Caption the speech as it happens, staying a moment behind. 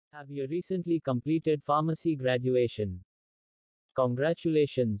Have you recently completed pharmacy graduation?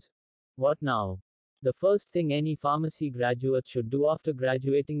 Congratulations! What now? The first thing any pharmacy graduate should do after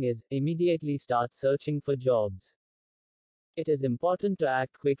graduating is immediately start searching for jobs. It is important to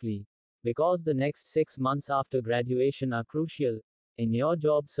act quickly, because the next 6 months after graduation are crucial in your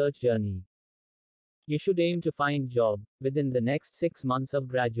job search journey. You should aim to find job within the next 6 months of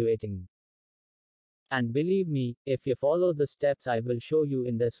graduating. And believe me, if you follow the steps I will show you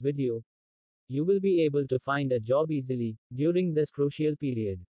in this video, you will be able to find a job easily during this crucial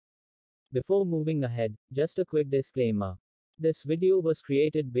period. Before moving ahead, just a quick disclaimer. This video was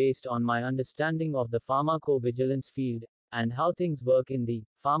created based on my understanding of the pharmacovigilance field and how things work in the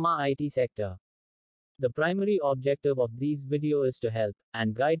pharma IT sector. The primary objective of these videos is to help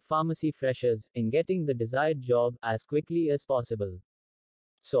and guide pharmacy freshers in getting the desired job as quickly as possible.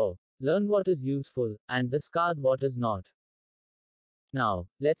 So, learn what is useful and discard what is not. Now,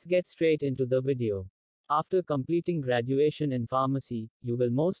 let's get straight into the video. After completing graduation in pharmacy, you will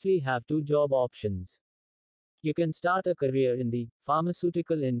mostly have two job options. You can start a career in the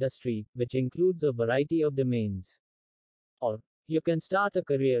pharmaceutical industry, which includes a variety of domains. Or, you can start a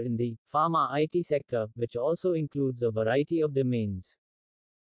career in the pharma IT sector, which also includes a variety of domains.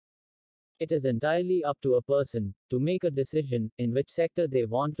 It is entirely up to a person to make a decision in which sector they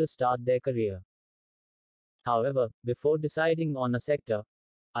want to start their career. However, before deciding on a sector,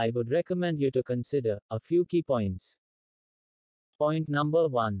 I would recommend you to consider a few key points. Point number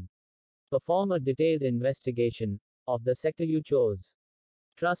 1. Perform a detailed investigation of the sector you chose.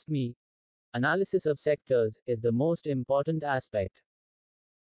 Trust me, analysis of sectors is the most important aspect.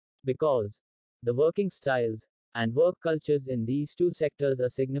 Because the working styles and work cultures in these two sectors are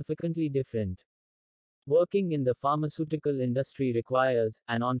significantly different. Working in the pharmaceutical industry requires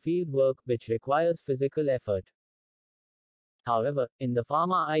an on-field work which requires physical effort. However, in the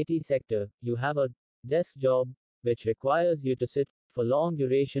pharma IT sector, you have a desk job which requires you to sit for long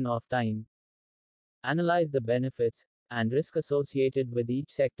duration of time, analyze the benefits and risk associated with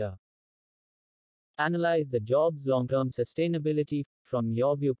each sector, analyze the job's long-term sustainability from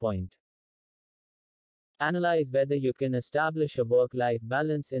your viewpoint, analyze whether you can establish a work-life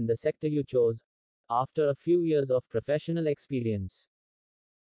balance in the sector you chose after a few years of professional experience,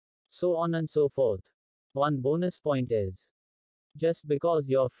 so on and so forth. One bonus point is, just because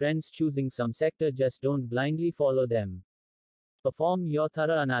your friends choosing some sector, just don't blindly follow them. Perform your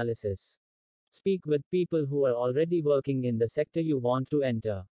thorough analysis. Speak with people who are already working in the sector you want to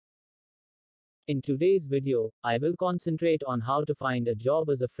enter. In today's video, I will concentrate on how to find a job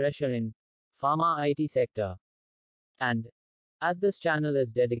as a fresher in pharma IT sector. And as this channel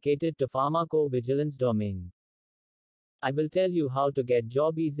is dedicated to pharmacovigilance domain, I will tell you how to get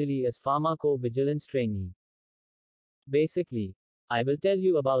job easily as pharmacovigilance trainee. Basically, I will tell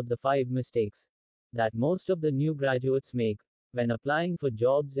you about the 5 mistakes that most of the new graduates make when applying for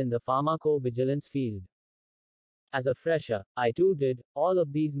jobs in the pharmacovigilance field. As a fresher, I too did all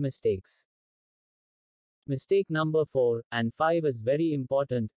of these mistakes. Mistake number 4 and 5 is very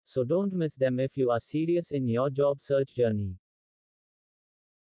important, so don't miss them if you are serious in your job search journey.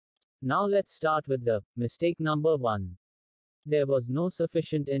 Now let's start with the mistake number 1. There was no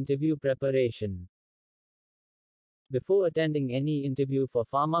sufficient interview preparation. Before attending any interview for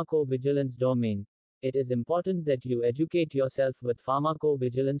pharmacovigilance domain, it is important that you educate yourself with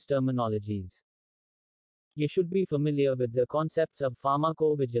pharmacovigilance terminologies. You should be familiar with the concepts of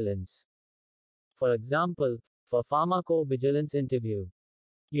pharmacovigilance. For example, for pharmacovigilance interview,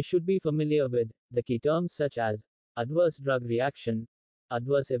 you should be familiar with the key terms such as adverse drug reaction,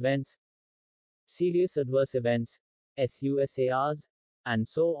 adverse events, serious adverse events, SUSARs, and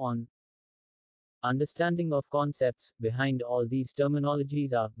so on. Understanding of concepts behind all these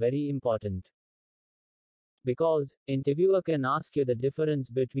terminologies are very important. Because interviewer can ask you the difference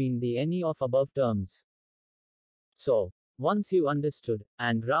between the any of above terms. So, once you understood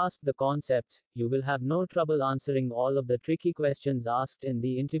and grasped the concepts, you will have no trouble answering all of the tricky questions asked in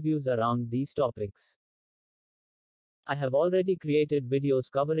the interviews around these topics. I have already created videos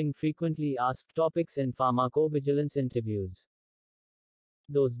covering frequently asked topics in pharmacovigilance interviews.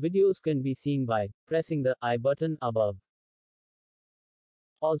 Those videos can be seen by pressing the I button above.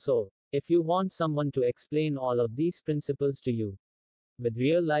 Also, if you want someone to explain all of these principles to you with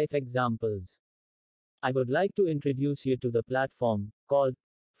real life examples, I would like to introduce you to the platform called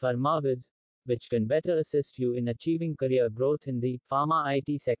Pharmaviz, which can better assist you in achieving career growth in the pharma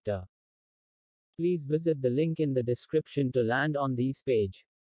IT sector. Please visit the link in the description to land on this page.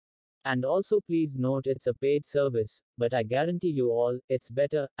 And also please note it's a paid service, but I guarantee you all, it's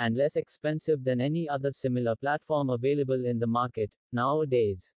better and less expensive than any other similar platform available in the market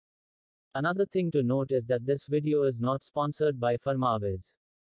nowadays. Another thing to note is that this video is not sponsored by Pharmaviz.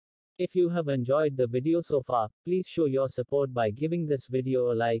 If you have enjoyed the video so far, please show your support by giving this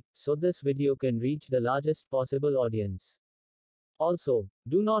video a like, so this video can reach the largest possible audience. Also,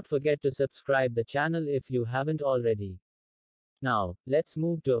 do not forget to subscribe the channel if you haven't already. Now, let's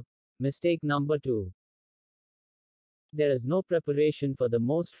move to mistake number 2. There is no preparation for the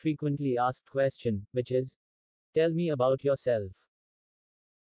most frequently asked question, which is, tell me about yourself.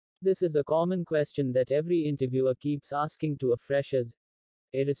 This is a common question that every interviewer keeps asking to a freshers,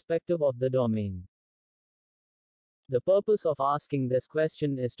 irrespective of the domain. The purpose of asking this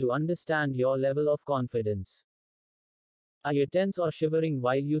question is to understand your level of confidence. Are you tense or shivering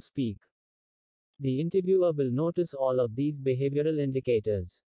while you speak? The interviewer will notice all of these behavioral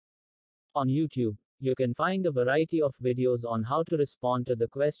indicators. On YouTube, you can find a variety of videos on how to respond to the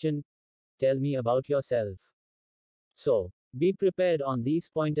question, tell me about yourself. So, be prepared on these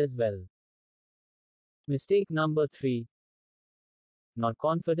points as well. Mistake number 3. Not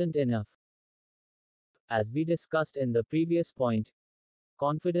confident enough. As we discussed in the previous point,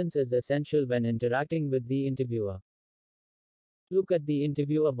 confidence is essential when interacting with the interviewer. Look at the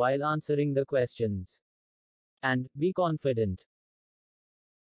interviewer while answering the questions. And be confident.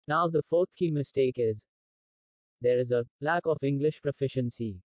 Now the fourth key mistake is, there is a lack of English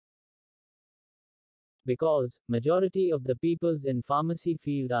proficiency. Because majority of the peoples in pharmacy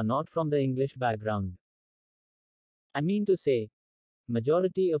field are not from the English background. I mean to say,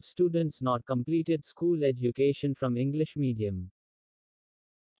 majority of students not completed school education from English medium.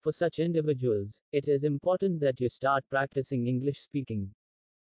 For such individuals, it is important that you start practicing English speaking.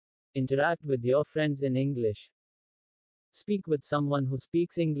 Interact with your friends in English. Speak with someone who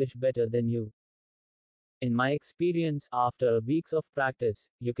speaks English better than you. In my experience, after weeks of practice,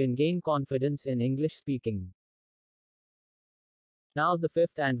 you can gain confidence in English speaking. Now the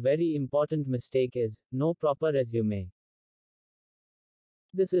fifth and very important mistake is, no proper resume.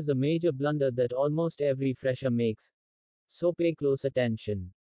 This is a major blunder that almost every fresher makes, so pay close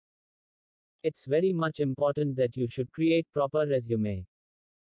attention. It's very much important that you should create proper resume.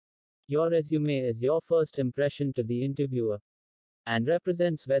 Your resume is your first impression to the interviewer, and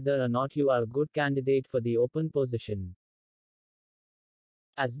represents whether or not you are a good candidate for the open position.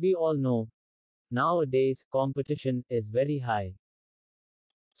 As we all know, nowadays, competition is very high.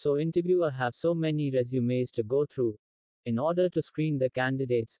 So interviewer have so many resumes to go through, in order to screen the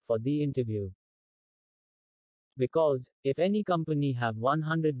candidates for the interview. Because, if any company have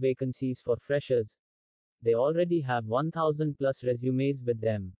 100 vacancies for freshers, they already have 1000 plus resumes with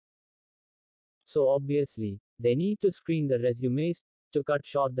them. So obviously, they need to screen the resumes to cut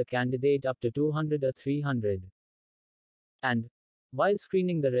short the candidate up to 200 or 300. And, while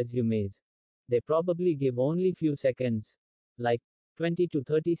screening the resumes, they probably give only few seconds, like 20 to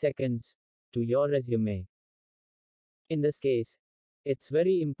 30 seconds, to your resume. In this case, it's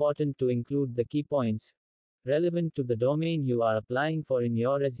very important to include the key points relevant to the domain you are applying for in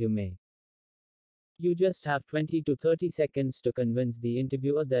your resume. You just have 20 to 30 seconds to convince the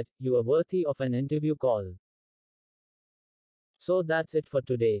interviewer that you are worthy of an interview call. So that's it for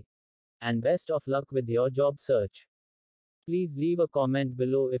today. And best of luck with your job search. Please leave a comment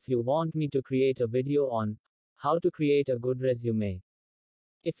below if you want me to create a video on how to create a good resume.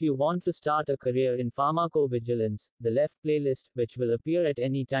 If you want to start a career in pharmacovigilance, the left playlist, which will appear at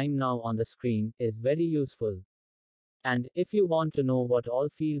any time now on the screen, is very useful. And, if you want to know what all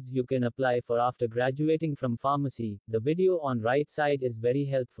fields you can apply for after graduating from pharmacy, the video on right side is very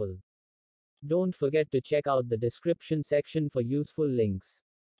helpful. Don't forget to check out the description section for useful links.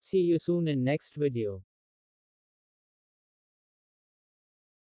 See you soon in next video.